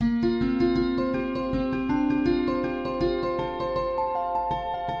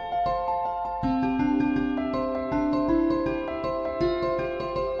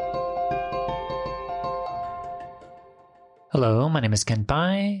Hello, my name is Ken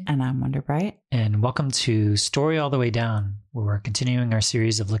Pai. And I'm Wonder Bright. And welcome to Story All the Way Down, where we're continuing our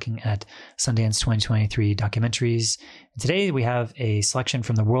series of looking at Sundance 2023 documentaries. And today we have a selection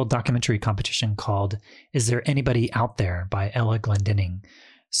from the World Documentary Competition called Is There Anybody Out There by Ella Glendinning.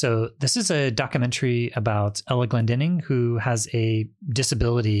 So this is a documentary about Ella Glendinning, who has a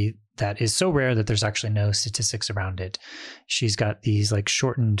disability that is so rare that there's actually no statistics around it. She's got these like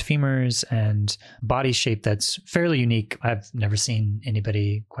shortened femurs and body shape that's fairly unique. I've never seen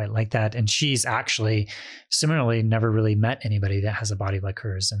anybody quite like that. And she's actually similarly never really met anybody that has a body like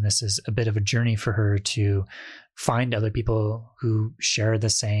hers. And this is a bit of a journey for her to find other people who share the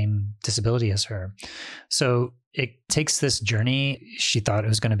same disability as her. So it takes this journey. She thought it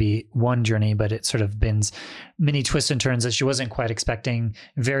was going to be one journey, but it sort of bends many twists and turns that she wasn't quite expecting.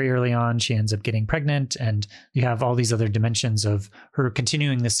 Very early on, she ends up getting pregnant, and you have all these other dimensions of her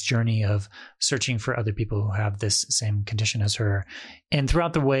continuing this journey of searching for other people who have this same condition as her. And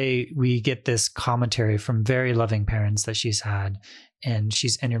throughout the way, we get this commentary from very loving parents that she's had, and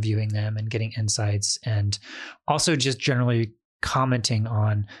she's interviewing them and getting insights, and also just generally commenting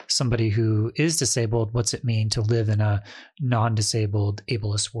on somebody who is disabled. What's it mean to live in a non-disabled,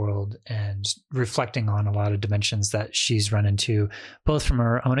 ableist world, and reflecting on a lot of dimensions that she's run into, both from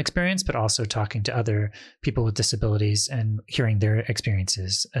her own experience, but also talking to other people with disabilities and hearing their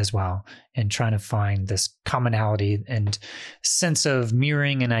experiences as well, and trying to find this commonality and sense of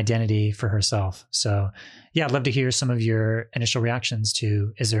mirroring and identity for herself. So yeah, I'd love to hear some of your initial reactions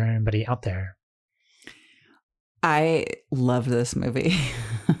to Is There Anybody Out There? I loved this movie.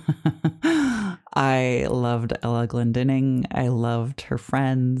 I loved Ella Glendinning. I loved her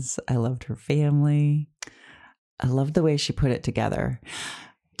friends. I loved her family. I loved the way she put it together.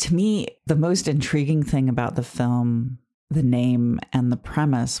 To me, the most intriguing thing about the film, the name and the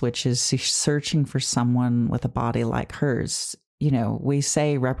premise, which is she's searching for someone with a body like hers. You know, we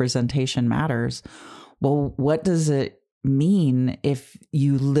say representation matters. Well, what does it mean if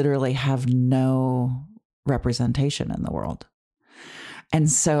you literally have no representation in the world?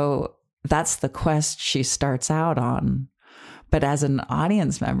 And so that's the quest she starts out on. But as an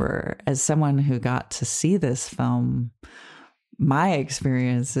audience member, as someone who got to see this film, my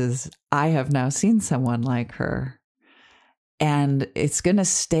experience is I have now seen someone like her. And it's going to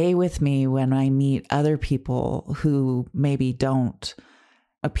stay with me when I meet other people who maybe don't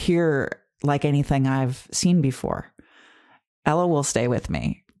appear like anything I've seen before. Ella will stay with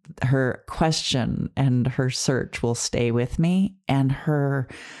me. Her question and her search will stay with me, and her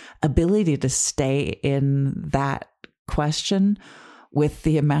ability to stay in that question with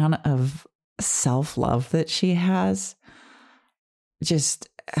the amount of self-love that she has. Just,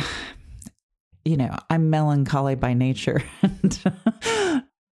 you know, I'm melancholy by nature,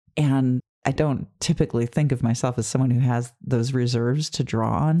 and I don't typically think of myself as someone who has those reserves to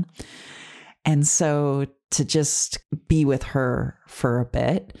draw on. And so to just be with her for a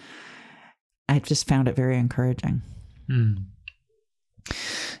bit, I just found it very encouraging.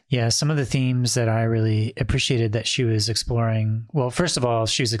 Yeah, some of the themes that I really appreciated that she was exploring. Well, first of all,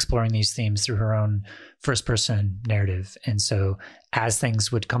 she was exploring these themes through her own first-person narrative. And so as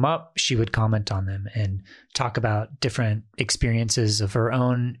things would come up, she would comment on them and talk about different experiences of her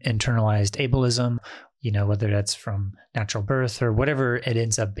own internalized ableism, you know, whether that's from natural birth or whatever it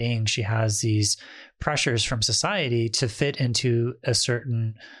ends up being. She has these pressures from society to fit into a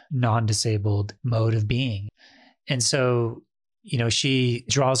certain non-disabled mode of being. And so, you know, she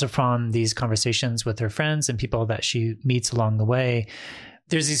draws upon these conversations with her friends and people that she meets along the way.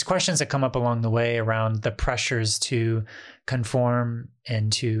 There's these questions that come up along the way around the pressures to conform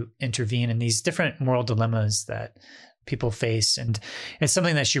and to intervene in these different moral dilemmas that people face. And it's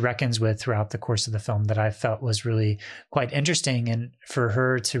something that she reckons with throughout the course of the film that I felt was really quite interesting. And for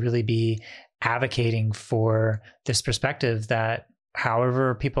her to really be advocating for this perspective that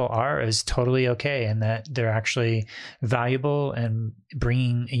however people are is totally okay, and that they're actually valuable and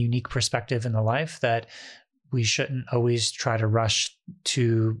bringing a unique perspective in the life, that we shouldn't always try to rush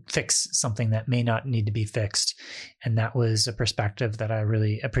to fix something that may not need to be fixed. And that was a perspective that I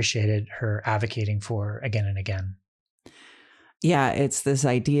really appreciated her advocating for again and again. Yeah, it's this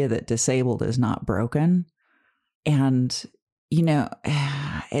idea that disabled is not broken. And, you know,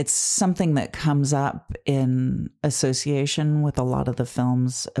 it's something that comes up in association with a lot of the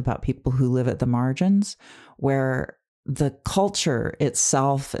films about people who live at the margins, where the culture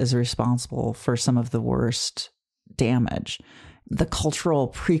itself is responsible for some of the worst damage. The cultural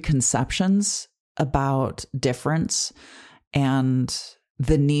preconceptions about difference and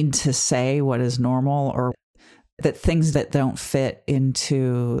the need to say what is normal, or that things that don't fit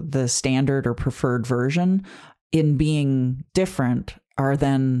into the standard or preferred version in being different are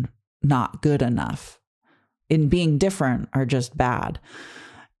then not good enough. In being different are just bad.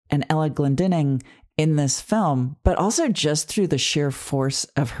 And Ella Glendinning in this film, but also just through the sheer force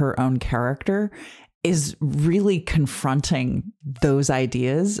of her own character, is really confronting those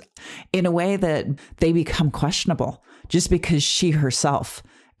ideas in a way that they become questionable just because she herself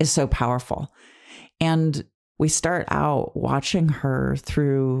is so powerful. And we start out watching her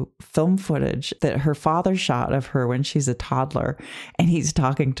through film footage that her father shot of her when she's a toddler, and he's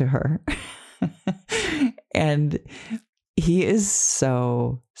talking to her. And he is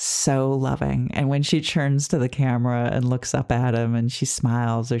so loving. And when she turns to the camera and looks up at him and she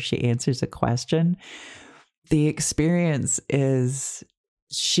smiles or she answers a question, the experience is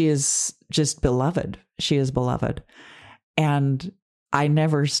she is just beloved. She is beloved. And I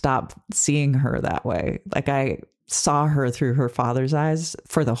never stopped seeing her that way. Like, I saw her through her father's eyes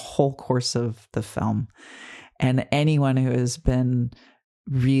for the whole course of the film. And anyone who has been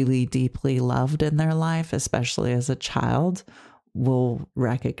really deeply loved in their life, especially as a child, will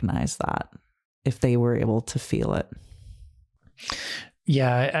recognize that if they were able to feel it.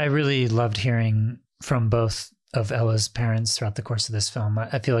 Yeah, I really loved hearing from both of Ella's parents throughout the course of this film.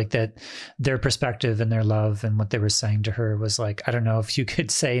 I feel like that their perspective and their love and what they were saying to her was like, I don't know if you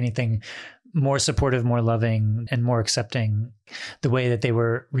could say anything more supportive, more loving, and more accepting. The way that they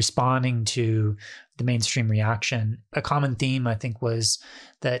were responding to the mainstream reaction. A common theme, I think, was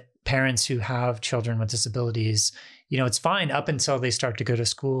that parents who have children with disabilities, you know, it's fine up until they start to go to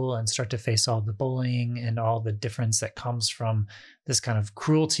school and start to face all the bullying and all the difference that comes from this kind of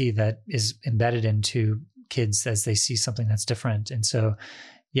cruelty that is embedded into kids as they see something that's different. And so,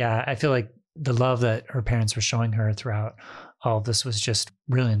 yeah, I feel like the love that her parents were showing her throughout all of this was just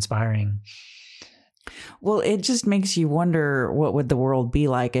really inspiring. Well, it just makes you wonder, what would the world be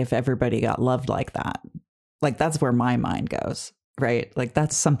like if everybody got loved like that? Like, that's where my mind goes, right? Like,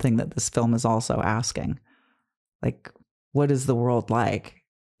 that's something that this film is also asking. Like, what is the world like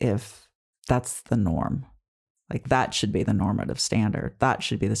if that's the norm? Like, that should be the normative standard. That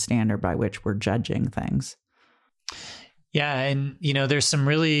should be the standard by which we're judging things. Yeah. And, you know, there's some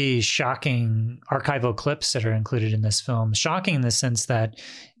really shocking archival clips that are included in this film. Shocking in the sense that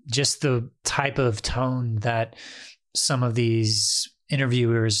just the type of tone that some of these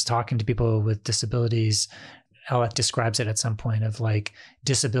interviewers talking to people with disabilities, Ella describes it at some point of like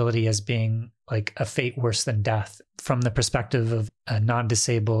disability as being like a fate worse than death. From the perspective of a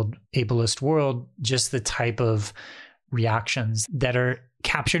non-disabled, ableist world, just the type of reactions that are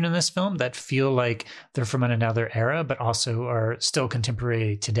captured in this film that feel like they're from another era, but also are still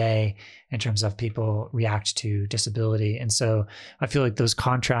contemporary today in terms of people react to disability. And so I feel like those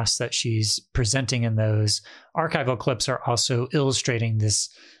contrasts that she's presenting in those archival clips are also illustrating this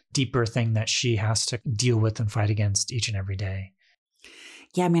deeper thing that she has to deal with and fight against each and every day.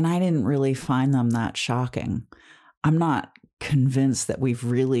 Yeah, I mean, I didn't really find them that shocking. I'm not convinced that we've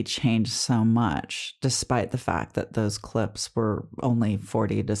really changed so much, despite the fact that those clips were only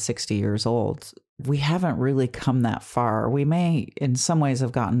 40 to 60 years old. We haven't really come that far. We may, in some ways,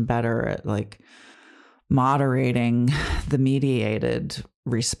 have gotten better at like moderating the mediated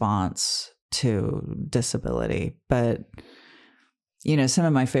response to disability. But, you know, some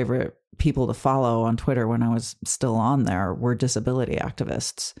of my favorite people to follow on Twitter when I was still on there were disability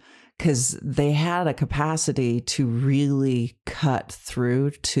activists, because they had a capacity to really cut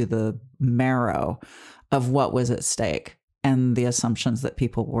through to the marrow of what was at stake and the assumptions that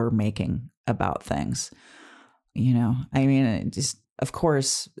people were making about things. You know, I mean, it just, of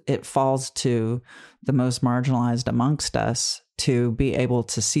course, it falls to the most marginalized amongst us to be able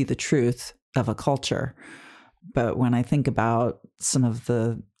to see the truth of a culture. But when I think about some of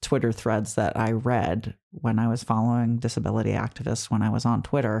the Twitter threads that I read when I was following disability activists, when I was on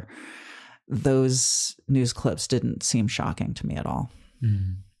Twitter, those news clips didn't seem shocking to me at all.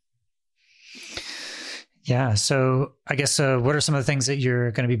 Mm. Yeah. So I guess, what are some of the things that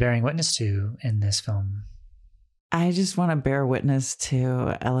you're going to be bearing witness to in this film? I just want to bear witness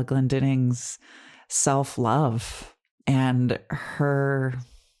to Ella Glendinning's self-love and her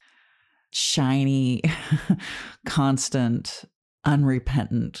shiny, constant,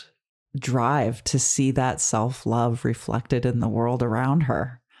 unrepentant drive to see that self-love reflected in the world around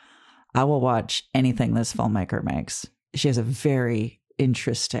her. I will watch anything this filmmaker makes. She has a very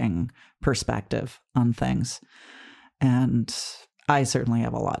interesting perspective on things. And I certainly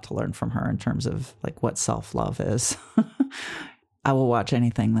have a lot to learn from her in terms of like what self-love is. I will watch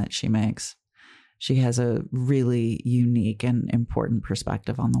anything that she makes. She has a really unique and important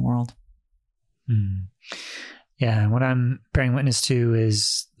perspective on the world. Mm. Yeah. And what I'm bearing witness to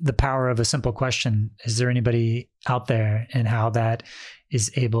is the power of a simple question. Is there anybody out there, and how that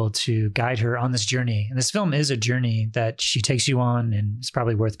is able to guide her on this journey? And this film is a journey that she takes you on, and it's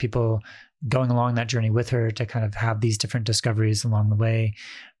probably worth people going along that journey with her to kind of have these different discoveries along the way.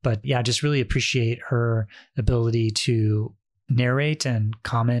 But yeah, just really appreciate her ability to narrate and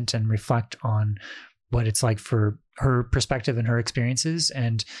comment and reflect on what it's like for her perspective and her experiences.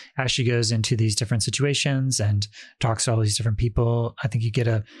 And as she goes into these different situations and talks to all these different people, I think you get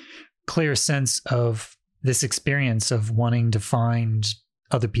a clear sense of this experience of wanting to find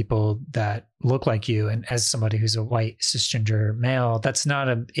other people that look like you. And as somebody who's a white cisgender male, that's not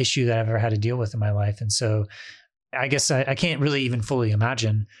an issue that I've ever had to deal with in my life. And so I guess I can't really even fully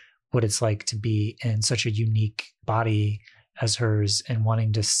imagine what it's like to be in such a unique body as hers, and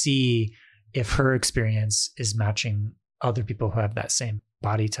wanting to see if her experience is matching other people who have that same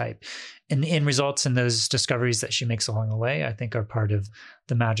body type. And the end results and those discoveries that she makes along the way, I think, are part of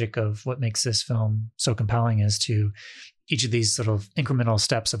the magic of what makes this film so compelling, is to each of these sort of incremental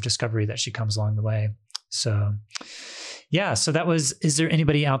steps of discovery that she comes along the way. So yeah, so that was Is There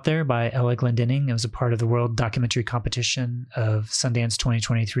Anybody Out There by Ella Glendinning. It was a part of the World Documentary Competition of Sundance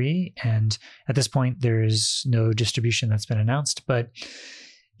 2023. And at this point, there's no distribution that's been announced. But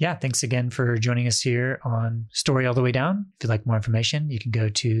yeah, thanks again for joining us here on Story All the Way Down. If you'd like more information, you can go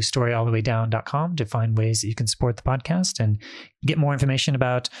to storyallthewaydown.com to find ways that you can support the podcast and get more information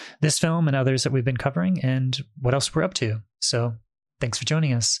about this film and others that we've been covering and what else we're up to. So thanks for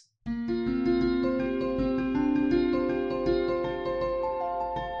joining us.